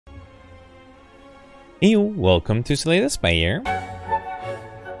Hey, welcome to Slay the Spire.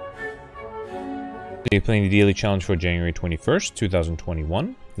 Today playing the daily challenge for January 21st,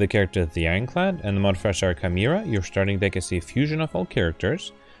 2021. The character is the Ironclad, and the modifiers are Chimera. Your starting deck is a fusion of all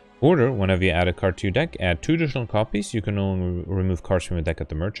characters. Order, whenever you add a card to your deck, add 2 additional copies. You can only remove cards from your deck at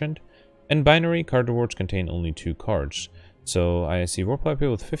the merchant. And binary, card rewards contain only 2 cards. So I see roleplay people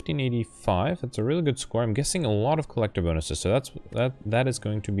with 1585. That's a really good score. I'm guessing a lot of collector bonuses. So that is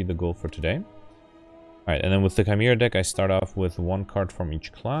going to be the goal for today. Alright, and then with the Chimera deck, I start off with 1 card from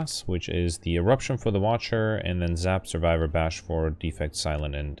each class, which is the Eruption for the Watcher, and then Zap, Survivor, Bash for Defect,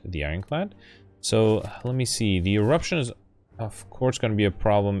 Silent, and the Ironclad. So, let me see. The Eruption is, of course, going to be a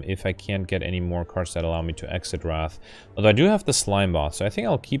problem if I can't get any more cards that allow me to exit Wrath. Although I do have the Slime Boss, so I think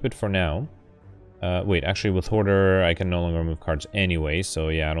I'll keep it for now. Wait, actually, with Hoarder, I can no longer remove cards anyway, so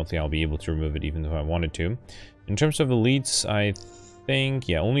yeah, I don't think I'll be able to remove it even if I wanted to. In terms of elites, I think,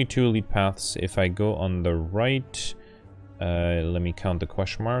 yeah, only 2 elite paths. If I go on the right, let me count the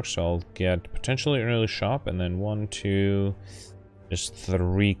question marks. So I'll get potentially an early shop, and then 1, 2, just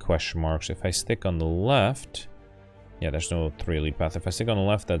 3 question marks. If I stick on the left, yeah, there's no 3 elite path. If I stick on the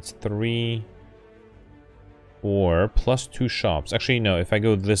left, that's 3, 4 plus 2 shops. Actually, no, if I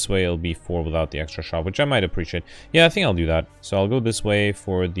go this way, it'll be 4 without the extra shop, which I might appreciate. Yeah, I think I'll do that. So I'll go this way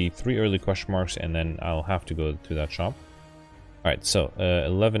for the 3 early question marks, and then I'll have to go to that shop. Alright, so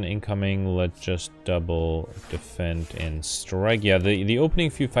 11 incoming. Let's just double defend and strike. Yeah, the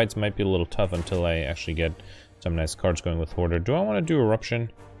opening few fights might be a little tough until I actually get some nice cards going with Hoarder. Do I want to do Eruption?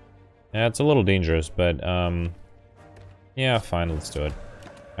 Yeah, it's a little dangerous, but yeah, fine, let's do it.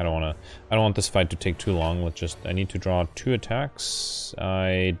 I don't want this fight to take too long. I need to draw 2 attacks.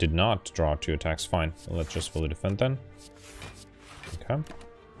 I did not draw 2 attacks. Fine. Let's just fully defend then. Okay.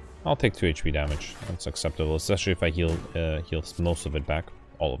 I'll take 2 HP damage. That's acceptable, especially if I heals most of it back.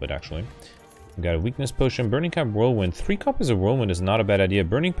 All of it, actually. We got a weakness potion. Burning Cap, Whirlwind. 3 copies of Whirlwind is not a bad idea.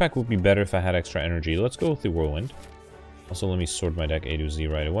 Burning Pack would be better if I had extra energy. Let's go with the Whirlwind. Also, let me sort my deck A to Z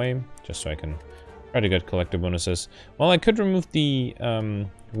right away, just so I can try to get collector bonuses. Well, I could remove the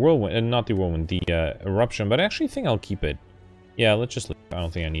Whirlwind, not the Whirlwind, the Eruption, but I actually think I'll keep it. Yeah, let's just leave. I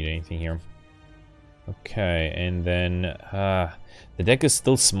don't think I need anything here. Okay, and then the deck is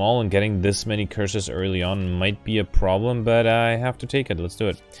still small, and getting this many curses early on might be a problem, but I have to take it. Let's do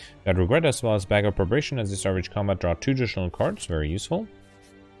it. Got Regret as well as Backup Preparation. As you start each combat, draw 2 additional cards. Very useful.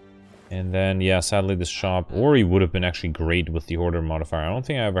 And then, yeah, sadly this shop, Ori would have been actually great with the Hoarder modifier. I don't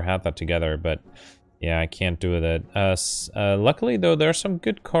think I ever had that together, but yeah, I can't do that. Luckily, though, there are some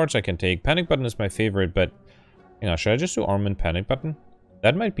good cards I can take. Panic Button is my favorite, but, you know, should I just do Armament Panic Button?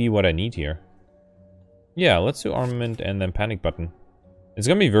 That might be what I need here. Yeah, let's do Armament and then Panic Button. It's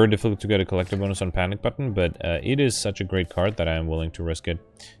gonna be very difficult to get a collector bonus on Panic Button, but it is such a great card that I am willing to risk it.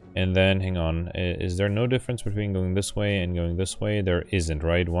 And then, hang on, is there no difference between going this way and going this way? There isn't,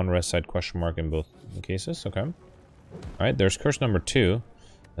 right? 1 rest side question mark in both cases, okay. Alright, there's curse number 2.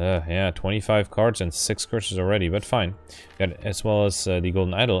 Yeah, 25 cards and 6 curses already, but fine. Got, as well as the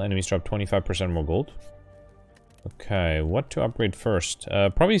Golden Idol, enemies drop 25% more gold. Okay, what to upgrade first?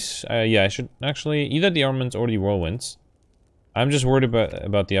 Probably, yeah, I should actually either the Armaments or the Whirlwinds. I'm just worried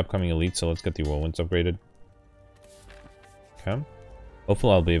about the upcoming Elite, so let's get the Whirlwinds upgraded. Okay.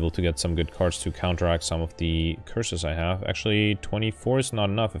 Hopefully I'll be able to get some good cards to counteract some of the curses I have. Actually, 24 is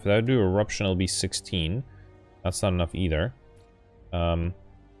not enough. If I do Eruption, it'll be 16. That's not enough either.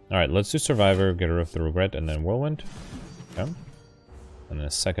 Alright, let's do Survivor, get rid of the Regret, and then Whirlwind. Okay. And then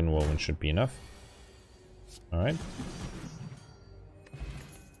a second Whirlwind should be enough. Alright.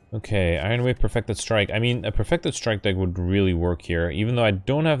 Okay, Iron Wave Perfected Strike. I mean, a Perfected Strike deck would really work here, even though I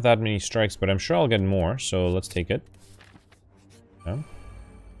don't have that many strikes, but I'm sure I'll get more, so let's take it. Okay.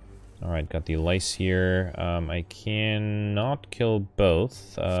 Alright, got the Lice here. I cannot kill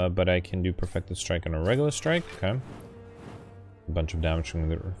both, but I can do Perfected Strike on a regular strike. Okay. A bunch of damage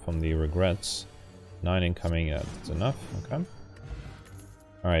from the Regrets. 9 incoming, that's enough. Okay.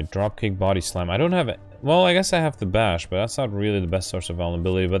 Alright, Dropkick, Body Slam. I don't have it. Well, I guess I have the Bash, but that's not really the best source of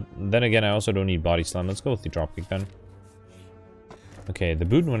vulnerability. But then again, I also don't need Body Slam. Let's go with the Dropkick then. Okay, the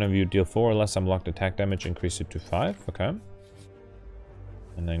Boot, whenever you deal 4 or less unblocked attack damage, increase it to 5. Okay.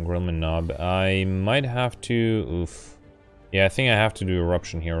 And then Grillman Knob. I might have to... Oof. Yeah, I think I have to do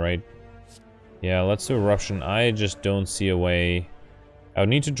Eruption here, right? Yeah, let's do Eruption. I just don't see a way. I would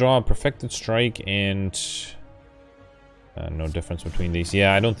need to draw a Perfected Strike and... no difference between these.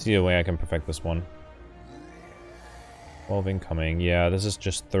 Yeah, I don't see a way I can perfect this one. 12 incoming. Yeah, this is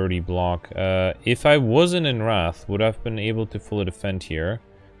just 30 block. If I wasn't in Wrath, would I have been able to fully defend here?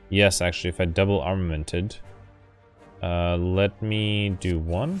 Yes, actually, if I double armamented. Let me do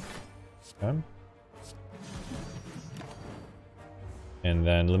 1. Okay. And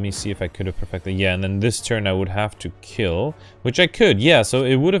then let me see if I could have perfected. Yeah, and then this turn I would have to kill, which I could. Yeah, so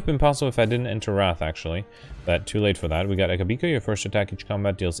it would have been possible if I didn't enter Wrath, actually. But too late for that. We got Akabiko. Your first attack each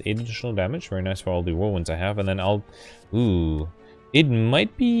combat deals 8 additional damage. Very nice for all the whirlwinds I have. And then I'll... Ooh. It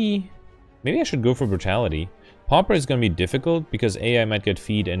might be... Maybe I should go for Brutality. Pauper is going to be difficult because A, I might get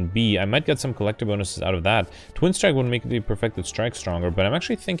feed, and B, I might get some collector bonuses out of that. Twin Strike would make the Perfected Strike stronger, but I'm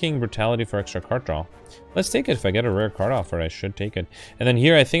actually thinking Brutality for extra card draw. Let's take it. If I get a rare card offer, I should take it. And then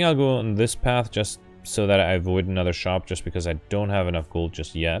here, I think I'll go on this path just so that I avoid another shop, just because I don't have enough gold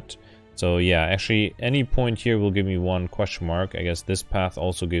just yet. So yeah, actually, any point here will give me one question mark. I guess this path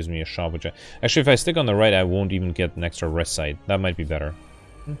also gives me a shop, which actually, if I stick on the right, I won't even get an extra rest site. That might be better.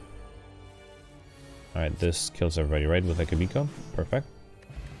 Alright, this kills everybody, right, with Akabiko? Perfect.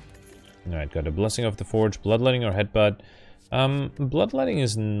 Alright, got a Blessing of the Forge, Bloodletting or Headbutt. Bloodletting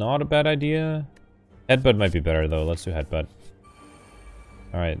is not a bad idea. Headbutt might be better, though. Let's do Headbutt.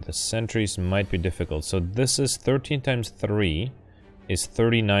 Alright, the sentries might be difficult. So this is 13 times 3 is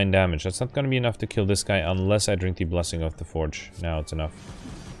 39 damage. That's not going to be enough to kill this guy unless I drink the Blessing of the Forge. Now it's enough.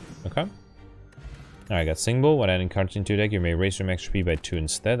 Okay. Alright, I got Singbo. When adding cards into your deck, you may raise your max HP by 2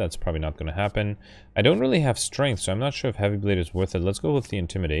 instead. That's probably not going to happen. I don't really have strength, so I'm not sure if Heavy Blade is worth it. Let's go with the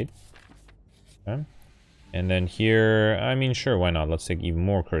Intimidate. Okay. And then here, I mean, sure, why not? Let's take even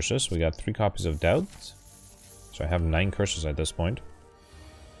more curses. We got 3 copies of Doubt. So I have 9 curses at this point.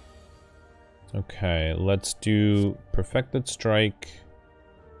 Okay, let's do Perfected Strike,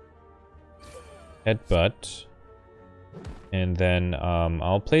 Headbutt. And then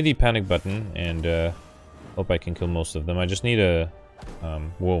I'll play the panic button and hope I can kill most of them. I just need a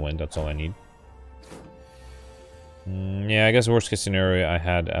whirlwind, that's all I need. Yeah, I guess worst case scenario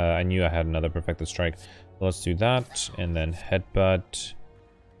I knew I had another perfected strike. So let's do that and then headbutt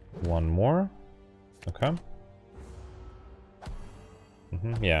one more. Okay.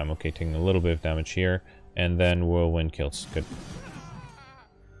 Yeah, I'm okay taking a little bit of damage here. And then whirlwind kills. Good.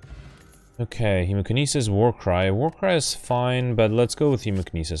 Okay, Hemokinesis, Warcry. Warcry is fine, but let's go with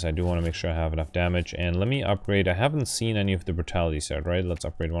Hemokinesis. I do want to make sure I have enough damage. And let me upgrade. I haven't seen any of the Brutality set, right? Let's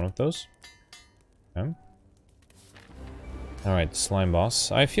upgrade one of those. Okay. Alright, Slime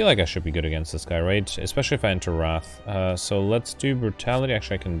Boss. I feel like I should be good against this guy, right? Especially if I enter Wrath. So let's do Brutality.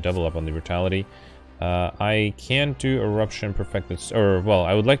 Actually, I can double up on the Brutality. I can't do Eruption, Perfected... Or, well,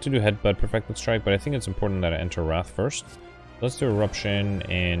 I would like to do Headbutt, Perfected Strike, but I think it's important that I enter Wrath first. Let's do Eruption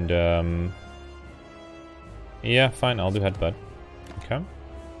and, yeah, fine, I'll do Headbutt. Okay.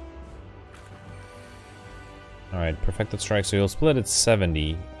 Alright, Perfected Strike, so you'll split at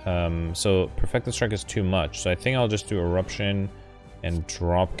 70. So Perfected Strike is too much, so I think I'll just do Eruption and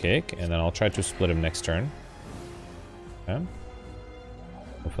Dropkick, and then I'll try to split him next turn. Okay.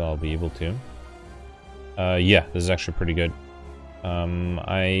 Hopefully I'll be able to. Yeah, this is actually pretty good.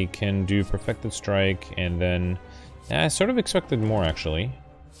 I can do Perfected Strike, and then... Yeah, I sort of expected more, actually.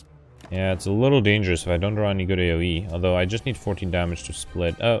 Yeah, it's a little dangerous if I don't draw any good AoE. Although I just need 14 damage to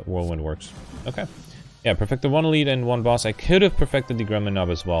split. Whirlwind works. Okay. Yeah, perfected 1 elite and 1 boss. I could have perfected the Gremlin Knob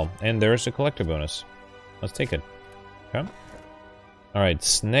as well. And there's a collector bonus. Let's take it. Okay. Alright,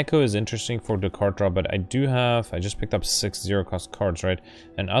 Sneko is interesting for the card draw, but I do have... I just picked up 6 zero-cost cards, right?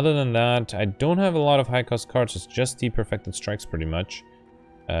 And other than that, I don't have a lot of high-cost cards. It's just the Perfected Strikes, pretty much.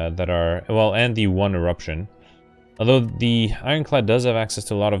 That are... Well, and the 1 Eruption. Although the Ironclad does have access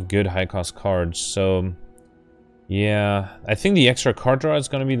to a lot of good high-cost cards, so... Yeah, I think the extra card draw is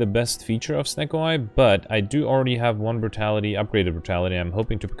going to be the best feature of Sneko Eye, but I do already have 1 Brutality, upgraded Brutality. I'm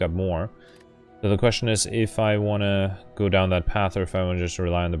hoping to pick up more. So the question is if I want to go down that path or if I want to just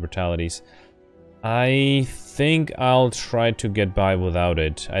rely on the Brutalities. I think I'll try to get by without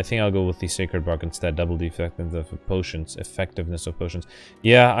it. I think I'll go with the Sacred Bark instead. Double the effectiveness of potions.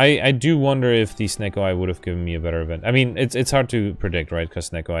 Yeah, I do wonder if the Sneko Eye would have given me a better event. I mean, it's hard to predict, right? Because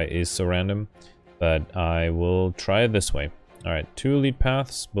Sneko Eye is so random. But I will try it this way. Alright, 2 elite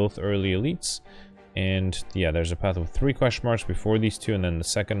paths, both early elites. And yeah, there's a path with 3 question marks before these 2, and then the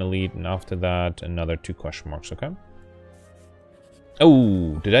second elite, and after that, another 2 question marks, okay?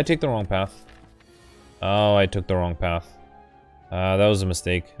 Oh, did I take the wrong path? Oh, I took the wrong path. That was a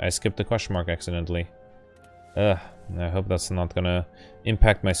mistake. I skipped the question mark accidentally. I hope that's not gonna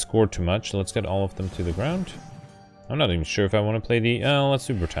impact my score too much. Let's get all of them to the ground. I'm not even sure if I want to play the... let's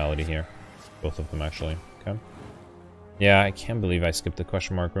do Brutality here. Both of them, actually. Okay. Yeah, I can't believe I skipped the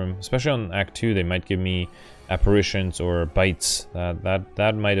question mark room. Especially on Act 2, they might give me apparitions or bites.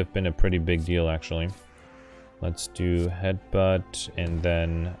 That might have been a pretty big deal, actually. Let's do Headbutt, and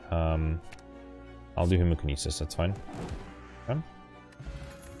then... I'll do Hemokinesis, that's fine. Okay.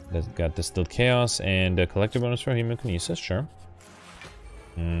 Got Distilled Chaos and a collector bonus for Hemokinesis, sure.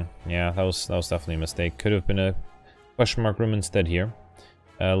 Yeah, that was definitely a mistake. Could have been a question mark room instead here.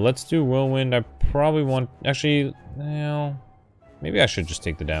 Let's do Whirlwind. I probably want... Actually, well, maybe I should just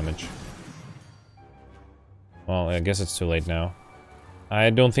take the damage. Well, I guess it's too late now. I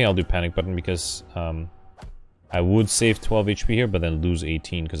don't think I'll do Panic Button because I would save 12 HP here, but then lose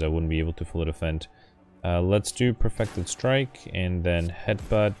 18 because I wouldn't be able to fully defend. Let's do Perfected Strike and then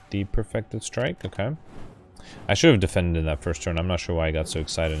Headbutt the Perfected Strike. Okay. I should have defended in that first turn. I'm not sure why I got so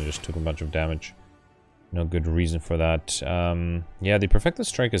excited and just took a bunch of damage. No good reason for that. Yeah, the Perfected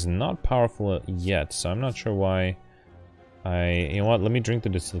Strike is not powerful yet, so I'm not sure why You know what? Let me drink the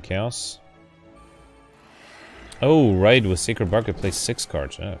Distilled Chaos. Oh, right, with Sacred Bark I play 6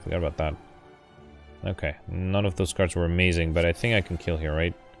 cards. Oh, I forgot about that. Okay, none of those cards were amazing, but I think I can kill here,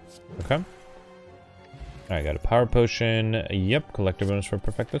 right? Okay. Alright, got a Power Potion. Yep, collector bonus for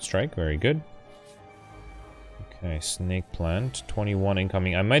Perfected Strike. Very good. Okay, Snake Plant. 21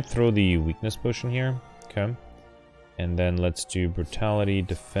 incoming. I might throw the Weakness Potion here. Okay. And then let's do Brutality,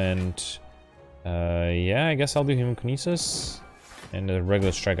 Defend. Yeah, I guess I'll do Hemokinesis. And a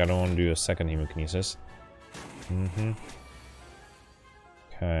regular strike, I don't want to do a second Hemokinesis.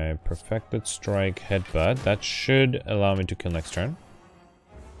 Okay, Perfected Strike, Headbutt. That should allow me to kill next turn.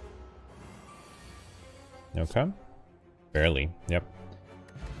 Okay. Barely, yep.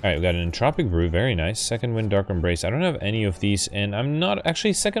 Alright, we got an Entropic Brew, very nice. Second Wind, Dark Embrace. I don't have any of these, and I'm not...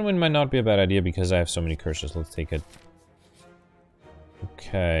 Actually, Second Wind might not be a bad idea because I have so many curses. Let's take it.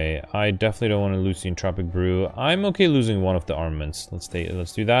 Okay, I definitely don't want to lose the Entropic Brew. I'm okay losing one of the armaments. Let's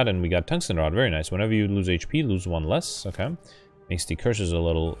do that, and we got Tungsten Rod, very nice. Whenever you lose HP, lose one less. Okay. Makes the curses a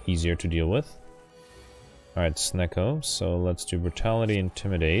little easier to deal with. Alright, Snecko. So let's do Brutality,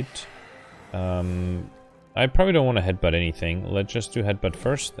 Intimidate. I probably don't want to Headbutt anything. Let's just do Headbutt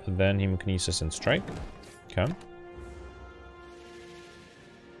first, then Hemokinesis and Strike. Okay.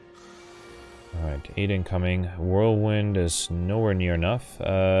 Alright, 8 incoming. Whirlwind is nowhere near enough.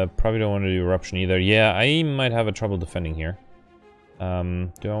 Probably don't want to do Eruption either. Yeah, I might have a trouble defending here. Do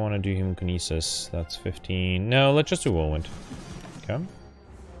I want to do Hemokinesis? That's 15. No, let's just do Whirlwind. Okay.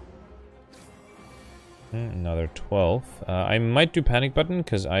 Another 12. I might do Panic Button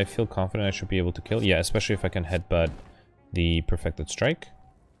because I feel confident I should be able to kill. Yeah, especially if I can Headbutt the Perfected Strike.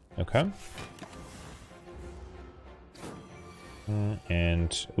 Okay.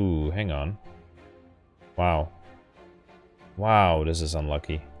 And, ooh, hang on. Wow. Wow, this is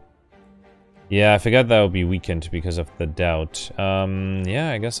unlucky. Yeah, I forgot that would be weakened because of the doubt.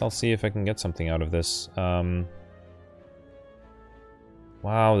 Yeah, I guess I'll see if I can get something out of this.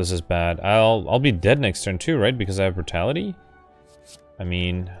 Wow, this is bad. I'll be dead next turn too, right? Because I have Brutality? I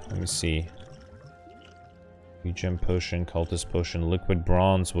mean, let me see. Regen Potion, Cultist Potion, Liquid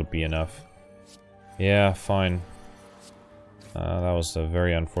Bronze would be enough. Yeah, fine. That was a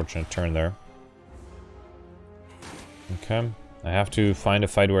very unfortunate turn there. Okay. I have to find a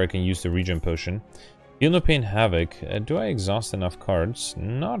fight where I can use the Regen Potion. Feel No Pain, Havoc. Do I exhaust enough cards?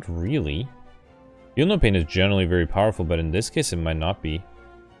 Not really. Feel No Pain is generally very powerful, but in this case it might not be.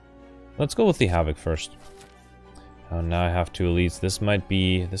 Let's go with the Havoc first. Oh, now I have 2 elites. This might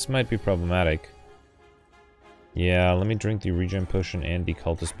be problematic. Yeah, let me drink the Regen Potion and the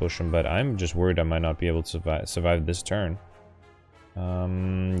Cultist Potion, but I'm just worried I might not be able to survive this turn.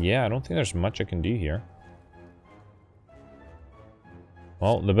 Yeah, I don't think there's much I can do here.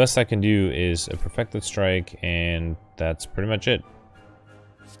 Well, the best I can do is a Perfected Strike, and that's pretty much it.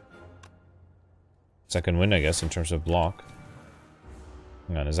 Second Wind, I guess, in terms of block.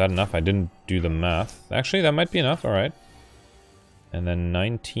 Hang on, is that enough? I didn't do the math. Actually, that might be enough, alright. And then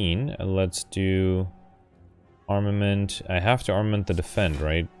 19, let's do Armament. I have to Armament the Defend,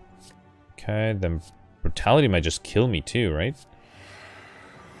 right? Okay, then Brutality might just kill me too, right?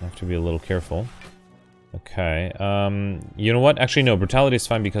 I have to be a little careful. Okay, you know what? Actually, no, Brutality is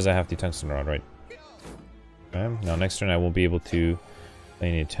fine because I have the Tungsten Rod, right? Okay, now next turn I won't be able to play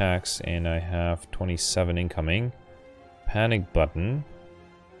any attacks, and I have 27 incoming. Panic Button.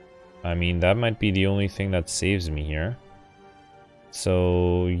 I mean, that might be the only thing that saves me here.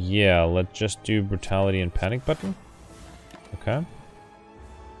 So, yeah, let's just do Brutality and Panic Button. Okay.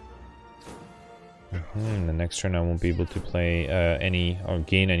 The next turn I won't be able to play any, or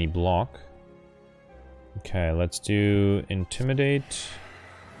gain any block. Okay, let's do Intimidate.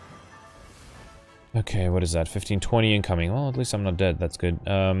 Okay, what is that? 15, 20 incoming. Well, at least I'm not dead. That's good.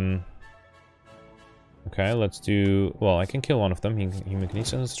 Okay, let's do... Well, I can kill one of them.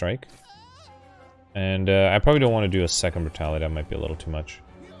 Hemokinesis and Strike. And I probably don't want to do a second Brutality. That might be a little too much.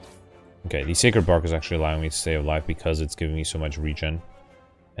 Okay, the Sacred Bark is actually allowing me to stay alive because it's giving me so much regen.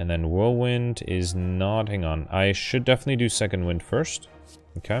 And then Whirlwind is not... Hang on. I should definitely do Second Wind first.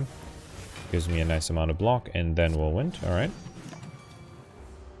 Okay. Gives me a nice amount of block. And then Whirlwind. Alright.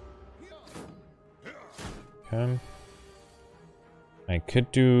 Okay. I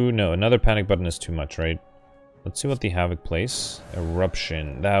could do... No, another panic button is too much, right? Let's see what the Havoc plays.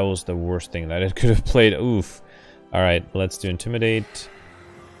 Eruption. That was the worst thing that it could have played. Oof. Alright, let's do Intimidate.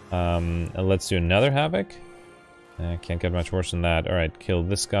 Let's do another Havoc. Can't get much worse than that. Alright, kill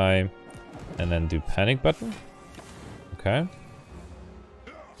this guy. And then do Panic Button. Okay.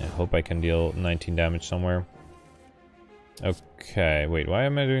 I hope I can deal 19 damage somewhere. Okay, wait, why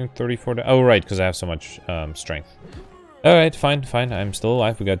am I doing 34 damage? Oh, right, because I have so much strength. Alright, fine. I'm still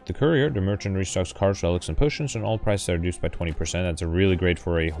alive. We got the Courier. The Merchant restocks cards, relics, and potions, and all prices are reduced by 20%. That's a really great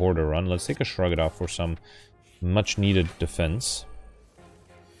for a Hoarder run. Let's take a Shrug It Off for some much-needed defense.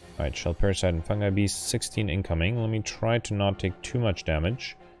 Alright, Shell Parasite and Fungi Beast, 16 incoming. Let me try to not take too much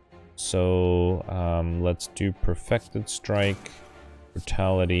damage. So, let's do Perfected Strike,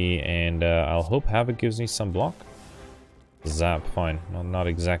 Brutality, and I'll hope Havoc gives me some block. Zap, fine. Well, not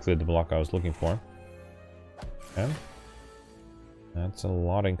exactly the block I was looking for. Okay. That's a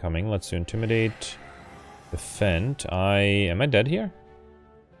lot incoming. Let's do Intimidate. Defend. Am I dead here?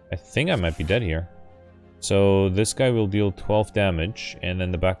 I think I might be dead here. So this guy will deal 12 damage, and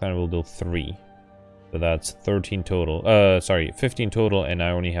then the backline will deal 3. So that's 13 total. Sorry, 15 total, and I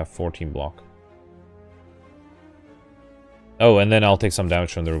only have 14 block. Oh, and then I'll take some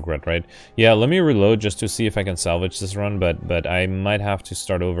damage from the Regret, right? Yeah, let me reload just to see if I can salvage this run, but I might have to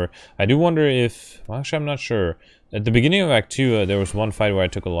start over. I do wonder if... Well, actually, I'm not sure. At the beginning of Act 2, there was one fight where I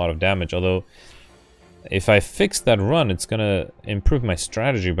took a lot of damage, although... If I fix that run, it's gonna improve my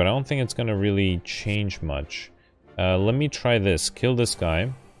strategy, but I don't think it's gonna really change much. Let me try this. Kill this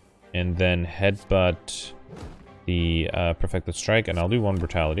guy, and then headbutt the Perfected Strike, and I'll do 1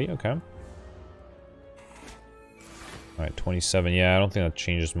 Brutality, okay. Alright, 27. Yeah, I don't think that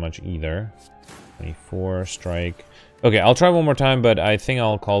changes much either. 24, Strike. Okay, I'll try one more time, but I think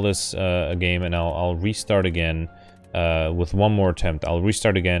I'll call this a game, and I'll restart again. With one more attempt. I'll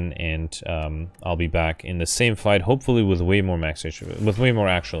restart again, and I'll be back in the same fight, hopefully with way more max HP, with way more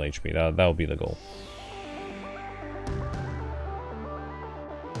actual HP. That will be the goal.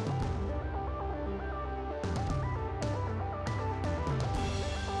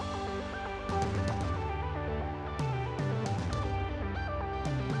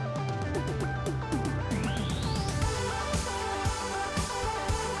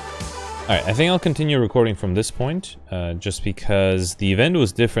 Alright, I think I'll continue recording from this point, just because the event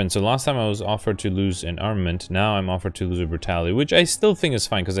was different. So last time I was offered to lose an armament, now I'm offered to lose a brutality, which I still think is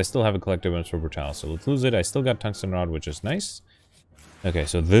fine, because I still have a collective bonus for brutality. So let's lose it. I still got tungsten rod, which is nice. Okay,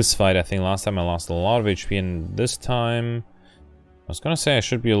 so this fight, I think last time I lost a lot of HP, and this time... I was gonna say I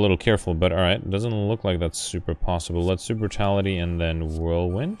should be a little careful, but alright, doesn't look like that's super possible. Let's do brutality and then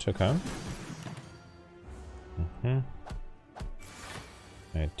whirlwind, okay.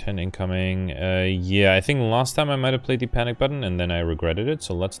 Alright, 10 incoming. Yeah, I think last time I might have played the panic button and then I regretted it,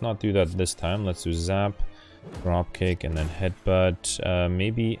 so let's not do that this time. Let's do zap, drop kick, and then headbutt.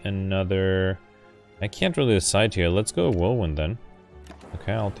 Maybe another... I can't really decide here. Let's go whirlwind then.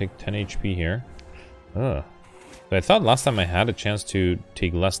 Okay, I'll take 10 HP here. Ugh. So I thought last time I had a chance to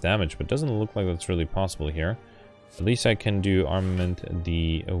take less damage, but it doesn't look like that's really possible here. At least I can do armament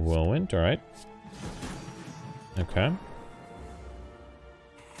the whirlwind, alright. Okay.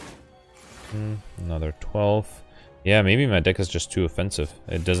 Another 12. Yeah, maybe my deck is just too offensive.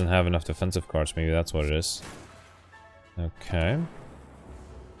 It doesn't have enough defensive cards. Maybe that's what it is. Okay.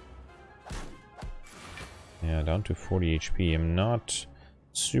 Yeah, down to 40 HP. I'm not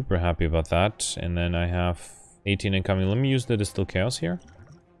super happy about that. And then I have 18 incoming. Let me use the Distill Chaos here.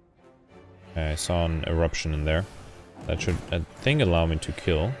 Okay, I saw an Eruption in there. That should, I think, allow me to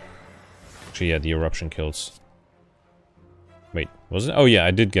kill. Actually, yeah, the Eruption kills. Wait, was it? Oh yeah,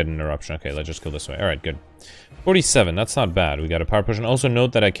 I did get an Eruption. Okay, let's just go this way. Alright, good. 47, that's not bad. We got a power potion. Also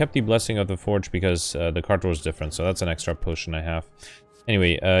note that I kept the Blessing of the Forge because the card draw is different, so that's an extra potion I have.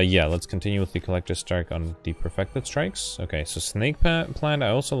 Anyway, yeah, let's continue with the Collector's Strike on the Perfected Strikes. Okay, so Snake Plant, I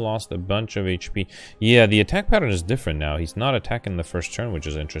also lost a bunch of HP. Yeah, the attack pattern is different now. He's not attacking the first turn, which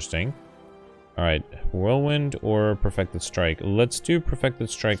is interesting. Alright, Whirlwind or Perfected Strike? Let's do Perfected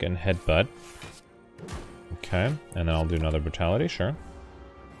Strike and Headbutt. Okay, and then I'll do another Brutality, sure.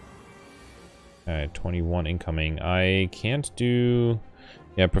 Alright, 21 incoming. I can't do...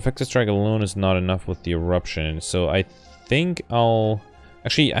 Yeah, Perfected Strike alone is not enough with the Eruption, so I think I'll...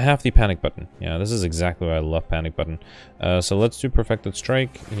 Actually, I have the Panic Button. Yeah, this is exactly why I love Panic Button. So let's do Perfected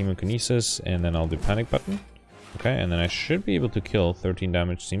Strike, Hemokinesis, and then I'll do Panic Button. Okay, and then I should be able to kill. 13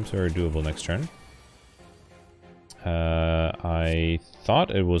 damage seems very doable next turn. I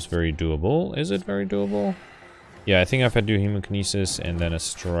thought it was very doable. Is it very doable? Yeah, I think if I do Hemokinesis and then a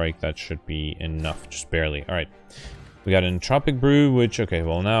strike, that should be enough. Just barely. Alright. We got an Entropic Brew, which, okay,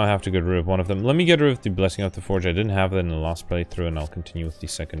 well, now I have to get rid of one of them. Let me get rid of the Blessing of the Forge. I didn't have that in the last playthrough, and I'll continue with the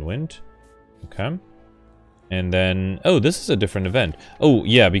Second Wind. Okay. And then, oh, this is a different event. Oh,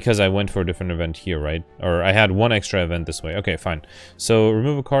 yeah, because I went for a different event here, right? Or I had one extra event this way. Okay, fine. So,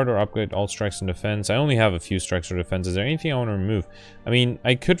 remove a card or upgrade all strikes and defense. I only have a few strikes or defense. Is there anything I want to remove? I mean,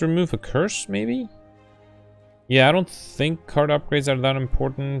 I could remove a curse, maybe? Yeah, I don't think card upgrades are that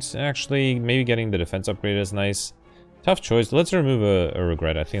important. Actually, maybe getting the defense upgrade is nice. Tough choice. Let's remove a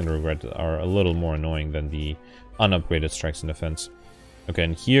regret. I think the regrets are a little more annoying than the unupgraded strikes and defense. Okay,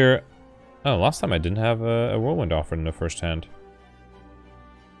 and here... Oh, last time I didn't have a whirlwind offered in the first hand.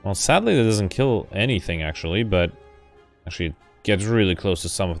 Well, sadly that doesn't kill anything, actually, but... Actually, it gets really close to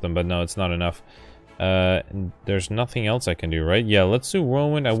some of them, but no, it's not enough. There's nothing else I can do, right? Yeah, let's do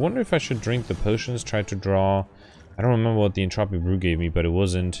whirlwind. I wonder if I should drink the potions, try to draw... I don't remember what the Entropic Brew gave me, but it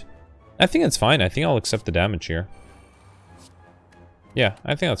wasn't... I think it's fine. I think I'll accept the damage here. Yeah,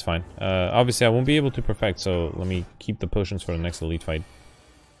 I think that's fine. Obviously, I won't be able to perfect, so let me keep the potions for the next elite fight.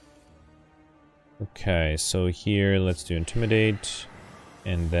 Okay, so here, let's do Intimidate.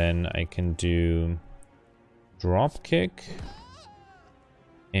 And then I can do Drop Kick.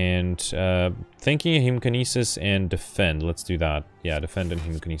 And thinking of Hemokinesis and Defend. Let's do that. Yeah, Defend and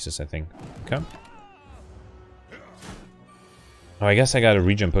Hemokinesis, I think. Okay. Oh, I guess I got a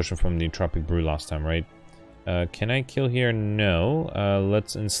regen potion from the Entropic Brew last time, right? Can I kill here? No.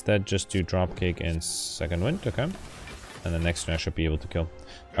 Let's instead just do Dropkick and Second Wind. Okay. And the next one I should be able to kill.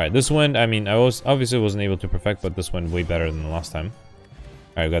 Alright, this wind, I mean, I obviously wasn't able to perfect, but this went way better than the last time.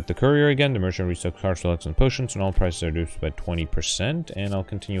 Alright, we got the Courier again. The Merchant restocks cards, relics, and potions, and all prices are reduced by 20%. And I'll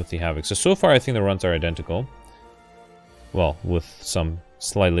continue with the Havoc. So far, I think the runs are identical. Well, with some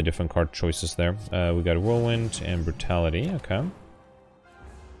slightly different card choices there. We got Whirlwind and Brutality. Okay.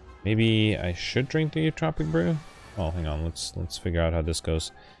 Maybe I should drink the Entropic Brew? Oh, hang on. Let's figure out how this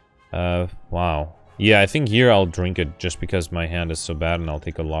goes. Wow. Yeah, I think here I'll drink it just because my hand is so bad and I'll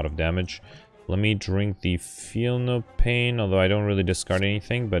take a lot of damage. Let me drink the Feel No Pain, although I don't really discard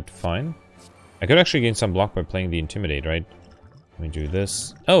anything, but fine. I could actually gain some block by playing the Intimidate, right? Let me do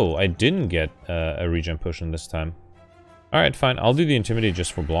this. Oh, I didn't get a regen potion this time. Alright, fine. I'll do the Intimidate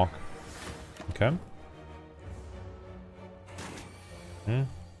just for block. Okay.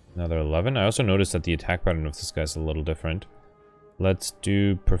 Another 11. I also noticed that the attack pattern of this guy is a little different. Let's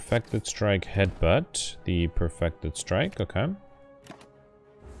do Perfected Strike, Headbutt. The Perfected Strike, okay.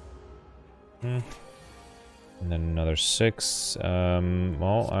 And then another 6.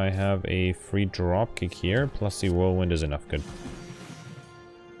 Well, I have a free drop kick here, plus the Whirlwind is enough. Good.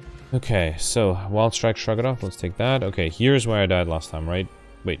 Okay, so Wild Strike, Shrug It Off. Let's take that. Okay, here's where I died last time, right?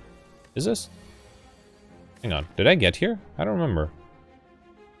 Wait, is this? Hang on, did I get here? I don't remember.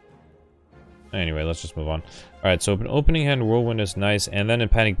 Anyway, let's just move on. Alright, so opening hand Whirlwind is nice, and then a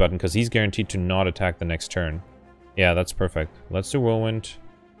Panic Button, because he's guaranteed to not attack the next turn. Yeah, that's perfect. Let's do Whirlwind.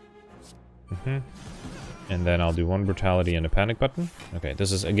 And then I'll do one Brutality and a Panic Button. Okay,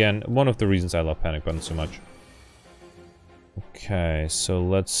 this is, again, one of the reasons I love Panic Buttons so much. Okay, so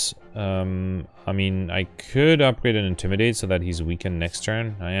let's... I mean, I could upgrade an Intimidate so that he's weakened next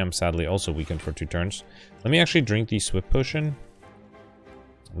turn. I am sadly also weakened for 2 turns. Let me actually drink the Swift Potion.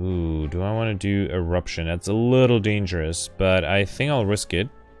 Ooh, do I want to do Eruption? That's a little dangerous, but I think I'll risk it.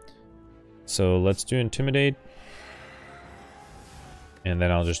 So let's do Intimidate. And then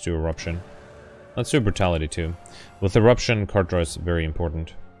I'll just do Eruption. Let's do Brutality too. With Eruption, card draw is very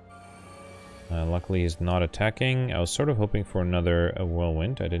important. Luckily he's not attacking. I was sort of hoping for another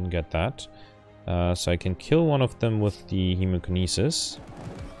Whirlwind. I didn't get that. So I can kill one of them with the Hemokinesis.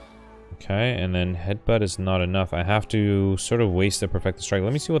 Okay, and then Headbutt is not enough. I have to sort of waste the Perfected Strike.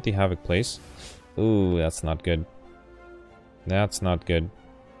 Let me see what the Havoc plays. Ooh, that's not good. That's not good.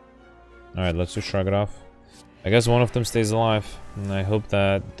 Alright, let's just Shrug It Off. I guess one of them stays alive. And I hope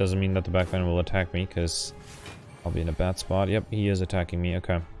that doesn't mean that the backman will attack me, because I'll be in a bad spot. Yep, he is attacking me.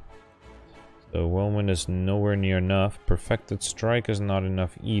 Okay. So Whirlwind is nowhere near enough. Perfected Strike is not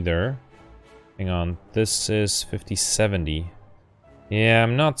enough either. Hang on. This is 50-70. Yeah,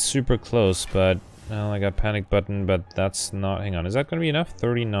 I'm not super close, but... Well, I got Panic Button, but that's not... Hang on, is that going to be enough?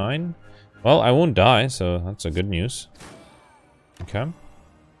 39? Well, I won't die, so that's a good news. Okay.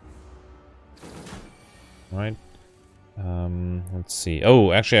 Alright. Let's see.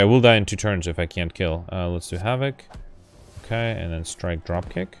 Oh, actually, I will die in 2 turns if I can't kill. Let's do Havoc. Okay, and then Strike,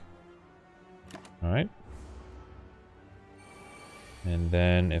 Dropkick. Alright. And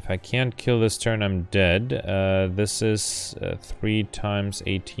then if I can't kill this turn, I'm dead. This is 3 times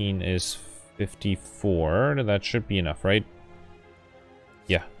 18 is 54. That should be enough, right?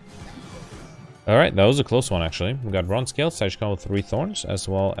 Yeah. Alright, that was a close one, actually. We got Bronze Scale, Sagicon with 3 Thorns, as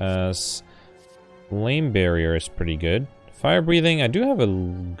well as Flame Barrier is pretty good. Fire Breathing, I do have a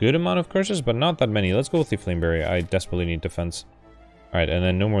good amount of curses, but not that many. Let's go with the Flame Barrier. I desperately need defense. Alright, and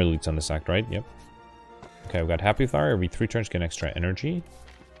then no more elites on this act, right? Yep. Okay, we've got Happy Fire. Every 3 turns get extra energy.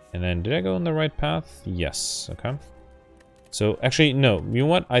 And then, did I go on the right path? Yes. Okay. So, actually, no. You know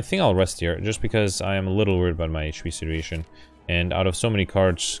what? I think I'll rest here, just because I am a little worried about my HP situation. And out of so many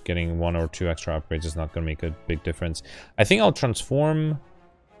cards, getting 1 or 2 extra upgrades is not going to make a big difference. I think I'll transform.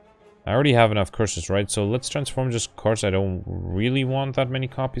 I already have enough curses, right? So, let's transform just cards I don't really want that many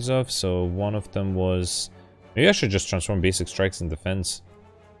copies of. So, one of them was... Maybe I should just transform Basic Strikes and Defense.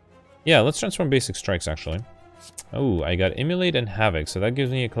 Yeah, let's transform Basic Strikes, actually. Oh, I got Emulate and Havoc, so that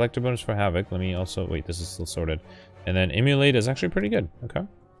gives me a collector bonus for Havoc. Let me also... Wait, this is still sorted. And then Emulate is actually pretty good. Okay.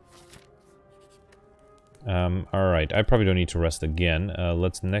 Alright, I probably don't need to rest again.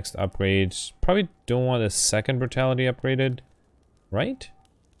 Let's next upgrade... Probably don't want a second Brutality upgraded. Right?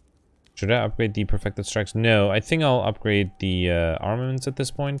 Should I upgrade the Perfected Strikes? No, I think I'll upgrade the armaments at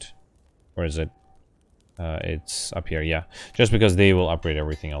this point. Where is it? It's up here, yeah. Just because they will upgrade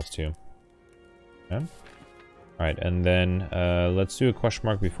everything else too. Okay. Alright, and then let's do a question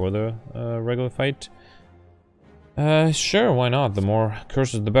mark before the regular fight. Sure, why not? The more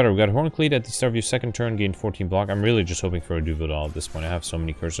curses, the better. We got Horncleat at the start of your second turn, gain 14 block. I'm really just hoping for a Duvidal at this point. I have so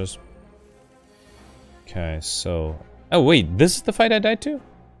many curses. Okay, so... Oh, wait, this is the fight I died to?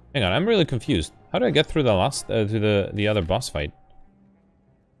 Hang on, I'm really confused. How did I get through the last, to the other boss fight?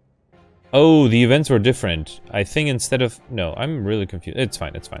 Oh, the events were different. I think instead of... No, I'm really confused. It's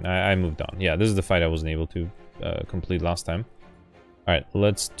fine, it's fine. I moved on. Yeah, this is the fight I wasn't able to complete last time. Alright,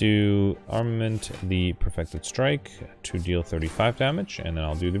 let's do Armament, the Perfected Strike, to deal 35 damage, and then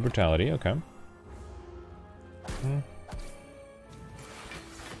I'll do the Brutality. Okay.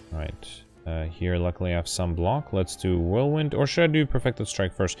 Alright, here luckily I have some block. Let's do Whirlwind, or should I do Perfected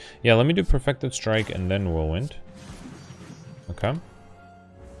Strike first? Yeah, let me do Perfected Strike and then Whirlwind. Okay.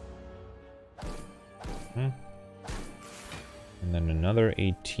 And then another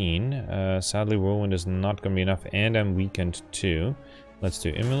 18. Sadly, Whirlwind is not going to be enough, and I'm weakened too. Let's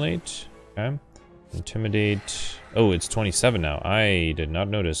do Immolate. Okay. Intimidate. Oh, it's 27 now. I did not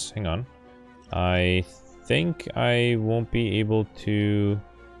notice. Hang on. I think I won't be able to...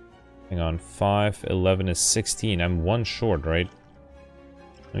 Hang on. 5, 11 is 16. I'm 1 short, right?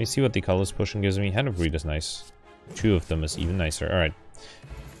 Let me see what the Colorless Potion gives me. Hand of Greed is nice. 2 of them is even nicer. Alright.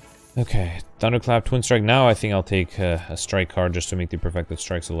 Okay, Thunderclap, Twin Strike. Now I think I'll take a strike card just to make the Perfected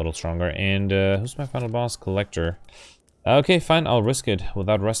Strikes a little stronger. And who's my final boss? Collector. Okay, fine, I'll risk it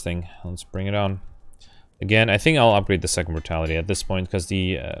without resting. Let's bring it on. Again, I think I'll upgrade the second Brutality at this point because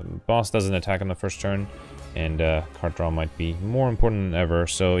the boss doesn't attack on the first turn. And card draw might be more important than ever.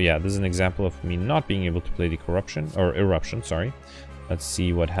 So yeah, this is an example of me not being able to play the Eruption, sorry. Let's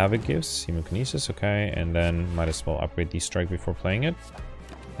see what Havoc gives. Hemokinesis, okay. And then might as well upgrade the Strike before playing it.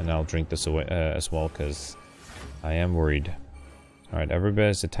 And I'll drink this away as well, because I am worried. Alright,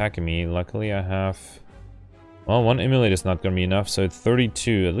 everybody's attacking me. Luckily, I have... Well, 1 Immolate is not going to be enough, so it's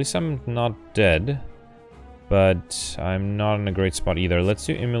 32. At least I'm not dead. But I'm not in a great spot either. Let's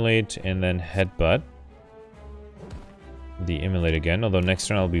do Immolate and then Headbutt. The Immolate again, although next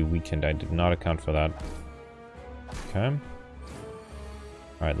turn I'll be weakened. I did not account for that. Okay.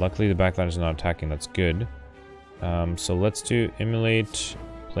 Alright, luckily the backline is not attacking. That's good. So let's do Immolate...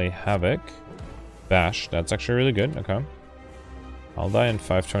 Play Havoc. Bash. That's actually really good. Okay. I'll die in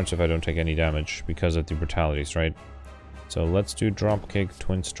 5 turns if I don't take any damage because of the brutalities, right? So let's do Dropkick,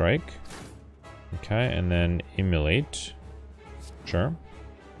 Twin Strike. Okay, and then Immolate. Sure.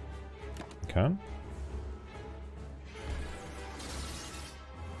 Okay.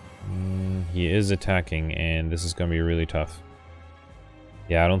 He is attacking, and this is going to be really tough.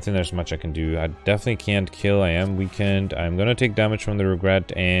 Yeah, I don't think there's much I can do. I definitely can't kill. I am weakened. I'm going to take damage from the Regret.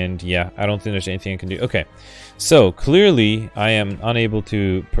 And yeah, I don't think there's anything I can do. Okay, so clearly I am unable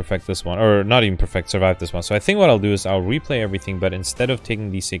to perfect this one. Or not even survive this one. So I think what I'll do is I'll replay everything. But instead of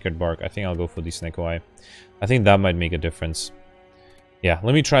taking the Sacred Bark, I think I'll go for the Snake Eye. I think that might make a difference. Yeah,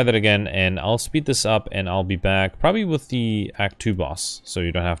 let me try that again. And I'll speed this up. And I'll be back probably with the Act 2 boss. So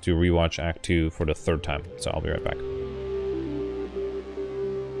you don't have to rewatch Act 2 for the 3rd time. So I'll be right back.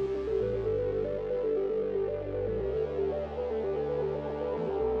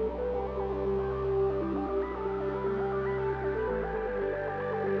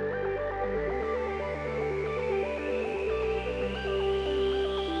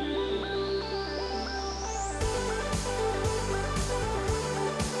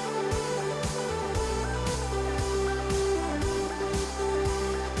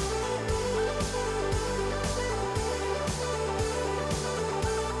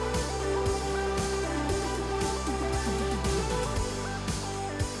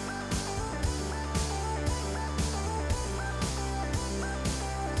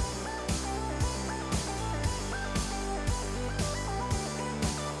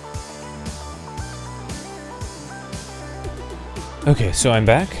 Okay, so I'm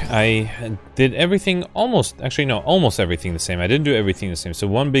back. I did everything almost everything the same. I didn't do everything the same. So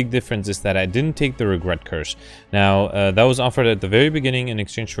one big difference is that I didn't take the regret curse. Now, that was offered at the very beginning in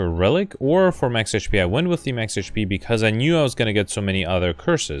exchange for a relic or for max HP. I went with the max HP because I knew I was going to get so many other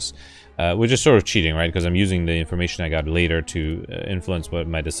curses. Which is sort of cheating, right? Because I'm using the information I got later to influence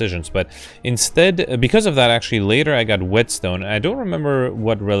my decisions. But instead, because of that, actually, later I got Whetstone. I don't remember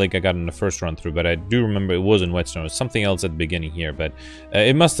what relic I got in the first run through, but I do remember it wasn't Whetstone. It was something else at the beginning here. But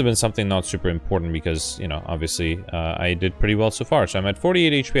it must have been something not super important because, you know, obviously I did pretty well so far. So I'm at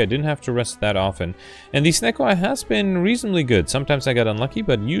 48 HP. I didn't have to rest that often. And the Sneko has been reasonably good. Sometimes I got unlucky,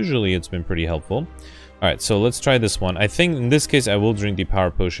 but usually it's been pretty helpful. Alright, so let's try this one. I think in this case I will drink the power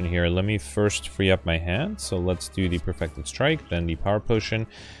potion here. Let me first free up my hand. So let's do the perfected strike, then the power potion.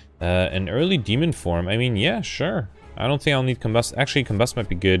 An early demon form. I mean, yeah, sure. I don't think I'll need combust. Actually, combust might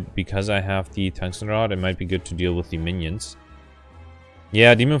be good because I have the tungsten rod. It might be good to deal with the minions.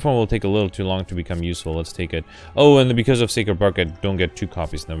 Yeah, demon form will take a little too long to become useful. Let's take it. Oh, and because of Sacred Bark, I don't get 2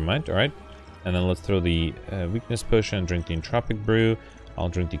 copies. Never mind. Alright. And then let's throw the weakness potion, drink the entropic brew. I'll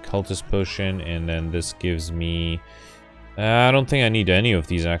drink the cultist potion, and then this gives me... I don't think I need any of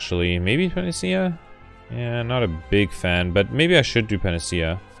these, actually. Maybe Panacea? Yeah, not a big fan, but maybe I should do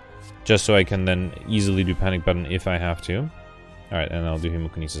Panacea. Just so I can then easily do Panic Button if I have to. Alright, and I'll do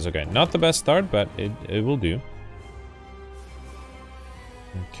Hemokinesis. Okay, not the best start, but it will do.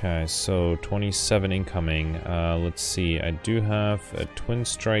 Okay, so 27 incoming. Let's see. I do have a Twin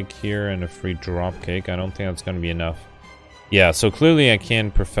Strike here and a free Dropkick. I don't think that's going to be enough. Yeah, so clearly I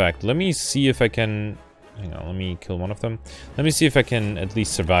can perfect. Let me see if I can... Hang on, let me kill one of them. Let me see if I can at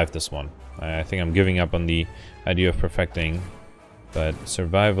least survive this one. I think I'm giving up on the idea of perfecting. But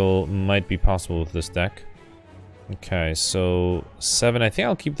survival might be possible with this deck. Okay, so 7. I think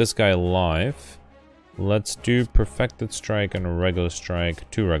I'll keep this guy alive. Let's do perfected strike and a regular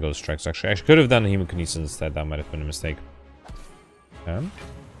strike. 2 regular strikes, actually. I could have done Hemokinesis instead. That might have been a mistake. Okay.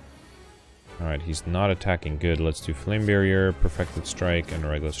 Alright, he's not attacking. Good. Let's do Flame Barrier, Perfected Strike, and a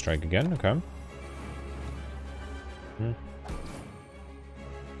regular strike again. Okay.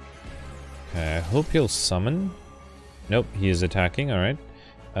 Okay, I hope he'll summon. Nope, he is attacking. Alright.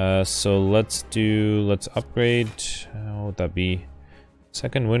 So let's upgrade. What would that be?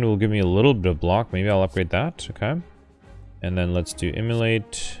 Second Wind will give me a little bit of block. Maybe I'll upgrade that. Okay. And then let's do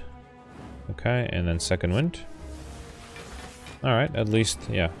Immolate. Okay, and then Second Wind. Alright, at least,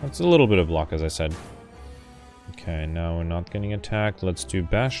 yeah, that's a little bit of block, as I said. Okay, now we're not getting attacked. Let's do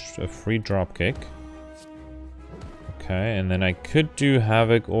Bash, a free Dropkick. Okay, and then I could do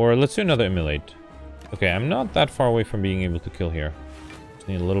Havoc, or let's do another Immolate. Okay, I'm not that far away from being able to kill here. Just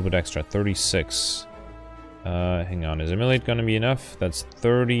need a little bit extra, 36. Hang on, is Immolate gonna be enough? That's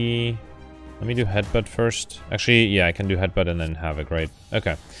 30... Let me do Headbutt first. Actually, yeah, I can do Headbutt and then Havoc, right?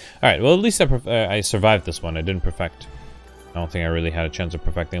 Okay. Alright, well, at least I survived this one. I didn't perfect. I don't think I really had a chance of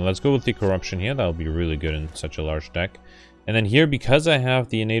perfecting. Let's go with the Corruption here. That'll be really good in such a large deck. And then here, because I have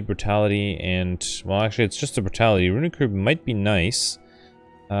the innate Brutality and... Well, actually, it's just a Brutality. Runic Curb might be nice.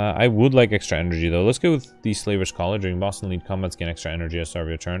 I would like extra energy, though. Let's go with the Slaver's Collar. During boss and lead combats, gain extra energy at the start of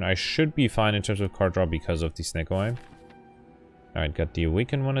your turn. I should be fine in terms of card draw because of the Snake Eye. Alright, got the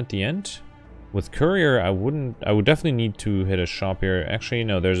Awaken one at the end. With Courier, I would definitely need to hit a shop here. Actually,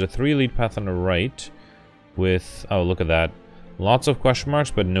 no, there's a 3 lead path on the right. With... Oh, look at that. Lots of question marks,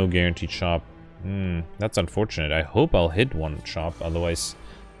 but no guaranteed shop. That's unfortunate. I hope I'll hit one shop, otherwise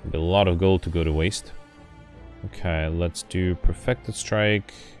there'll be a lot of gold to go to waste. Okay, let's do Perfected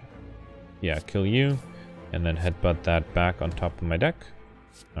Strike. Yeah, kill you. And then headbutt that back on top of my deck.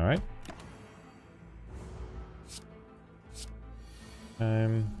 Alright.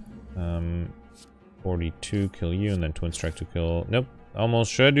 42, kill you, and then Twin Strike to kill... Nope,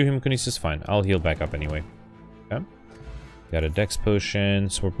 almost. Should I do Hemokinesis? Fine, I'll heal back up anyway. Okay. Got a Dex Potion,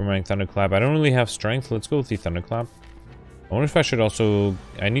 Sword Boomerang, Thunderclap. I don't really have Strength. Let's go with the Thunderclap. I wonder if I should also...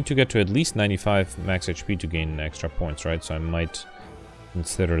 I need to get to at least 95 max HP to gain extra points, right? So I might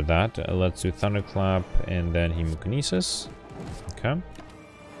consider that. Let's do Thunderclap and then Hemokinesis. Okay.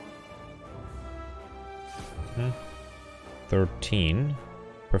 13.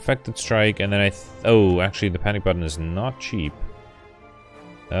 Perfected Strike, and then oh, actually the Panic Button is not cheap.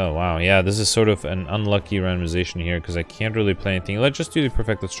 Oh, wow. Yeah, this is sort of an unlucky randomization here because I can't really play anything. Let's just do the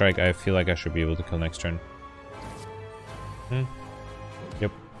Perfected Strike. I feel like I should be able to kill next turn.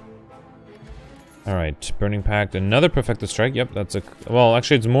 Yep. Alright, Burning Pact. Another Perfected Strike. Yep, that's a... Well,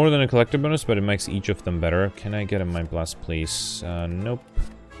 actually, it's more than a collector bonus, but it makes each of them better. Can I get a Mind Blast, please? Nope.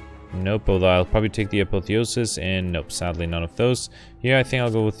 Nope, although I'll probably take the Apotheosis, and nope, sadly none of those. Here, I think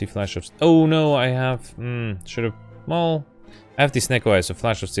I'll go with the Flash of... Oh, no, I have... should have... Well... I have the Snake Eye, so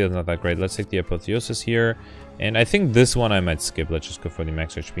Flash of Steel is not that great. Let's take the Apotheosis here. And I think this one I might skip. Let's just go for the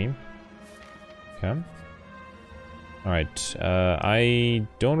max HP. Okay. Alright. I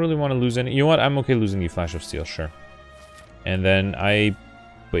don't really want to lose any... You know what? I'm okay losing the Flash of Steel, sure. And then I...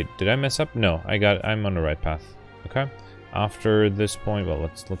 Wait, did I mess up? No, I'm on the right path. Okay. After this point, well,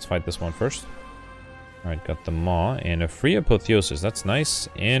 let's fight this one first. Alright, got the Maw and a free Apotheosis. That's nice.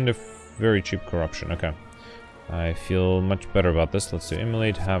 And a very cheap Corruption. Okay. I feel much better about this. Let's do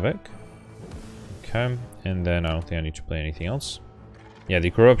Immolate Havoc. Okay. And then I don't think I need to play anything else. Yeah,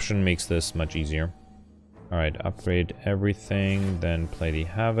 the Corruption makes this much easier. Alright, upgrade everything, then play the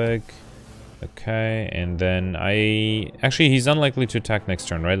Havoc. Okay, and then Actually, he's unlikely to attack next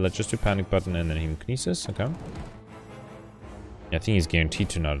turn, right? Let's just do Panic Button and then Hemokinesis. Okay. Yeah, I think he's guaranteed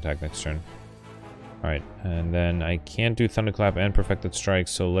to not attack next turn. Alright, and then I can't do Thunderclap and Perfected Strike,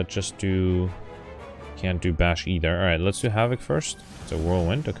 so let's just do... Can't do Bash either. Alright, let's do Havoc first. It's a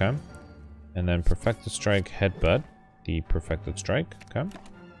Whirlwind, okay. And then Perfected Strike, Headbutt. The Perfected Strike, okay.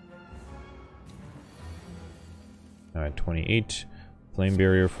 Alright, 28. Flame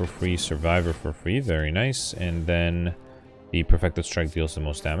Barrier for free, Survivor for free, very nice. And then the Perfected Strike deals the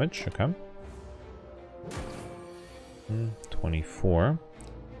most damage, okay. 24.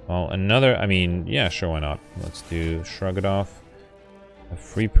 Well, another, I mean, yeah, sure, why not? Let's do Shrug It Off. A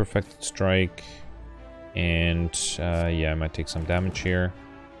free Perfected Strike. And, yeah, I might take some damage here.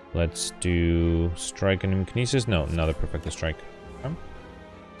 Let's do Strike and Hemokinesis. No, another Perfected Strike. Okay.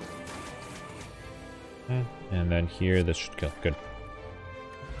 And then here, this should kill. Good.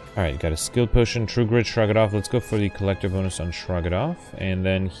 Alright, got a Skill Potion, True Grit, Shrug It Off. Let's go for the Collector bonus on Shrug It Off. And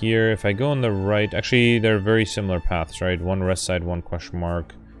then here, if I go on the right... Actually, they're very similar paths, right? One rest side, one question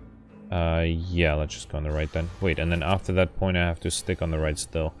mark. Yeah, let's just go on the right then. Wait, and then after that point, I have to stick on the right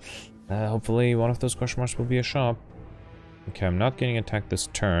still. Hopefully, one of those question marks will be a shop. Okay, I'm not getting attacked this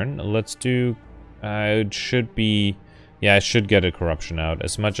turn. Let's do... it should be... Yeah, I should get a Corruption out,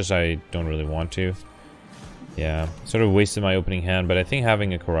 as much as I don't really want to. Yeah, sort of wasted my opening hand, but I think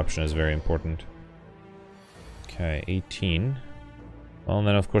having a Corruption is very important. Okay, 18. Well, and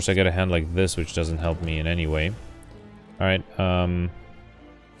then of course I get a hand like this, which doesn't help me in any way. Alright,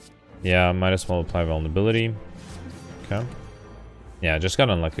 yeah, might as well apply Vulnerability. Okay. Yeah, just got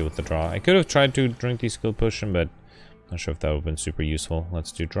unlucky with the draw. I could have tried to drink the Skill Potion, but not sure if that would have been super useful.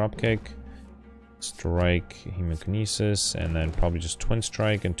 Let's do Dropkick, Strike, Hemokinesis, and then probably just Twin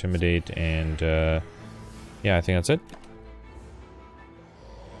Strike, Intimidate, and yeah, I think that's it.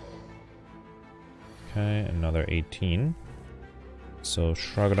 Okay, another 18. So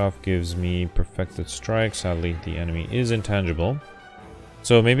Shrug It Off gives me Perfected Strike. Sadly, the enemy is intangible.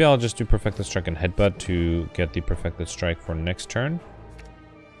 So maybe I'll just do Perfected Strike and Headbutt to get the Perfected Strike for next turn.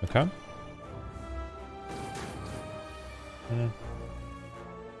 Okay.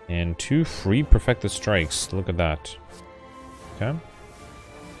 And 2 free Perfected Strikes. Look at that. Okay.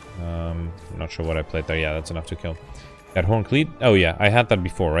 Not sure what I played there. Yeah, that's enough to kill. Got Horn Cleat. Oh yeah, I had that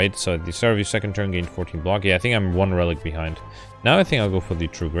before, right? So at the start of your second turn, gain 14 block. Yeah, I think I'm 1 relic behind. Now I think I'll go for the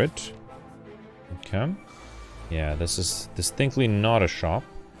True Grit. Okay. Yeah, this is distinctly not a shop.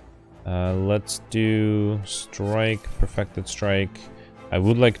 Let's do Strike, Perfected Strike. I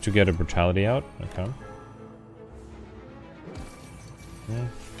would like to get a Brutality out. Okay. Yeah,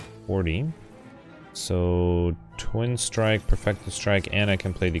 40. So, Twin Strike, Perfected Strike, and I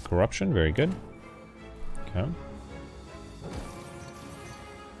can play the Corruption. Very good. Okay.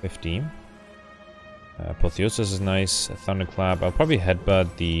 15. Apotheosis is nice. Thunderclap. I'll probably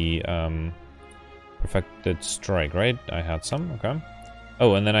Headbutt the Perfected Strike, right? I had some. Okay.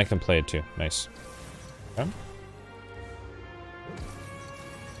 Oh, and then I can play it too. Nice. Okay.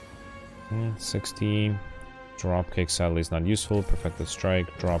 60. Dropkick sadly is not useful. Perfected Strike,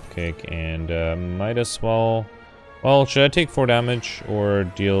 Dropkick, and might as well... Well, should I take 4 damage or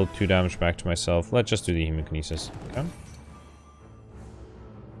deal 2 damage back to myself? Let's just do the Hemokinesis. Okay.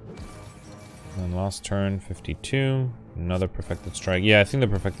 And last turn, 52. Another Perfected Strike. Yeah, I think the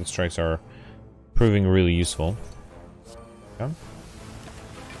Perfected Strikes are proving really useful. Okay.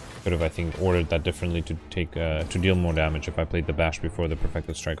 Could have, I think, ordered that differently to take to deal more damage if I played the Bash before the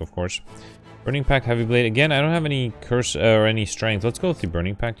Perfected Strike, of course. Burning Pact, Heavy Blade. Again, I don't have any curse or any strength. Let's go with the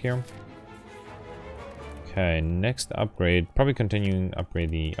Burning Pact here. Okay, next upgrade. Probably continuing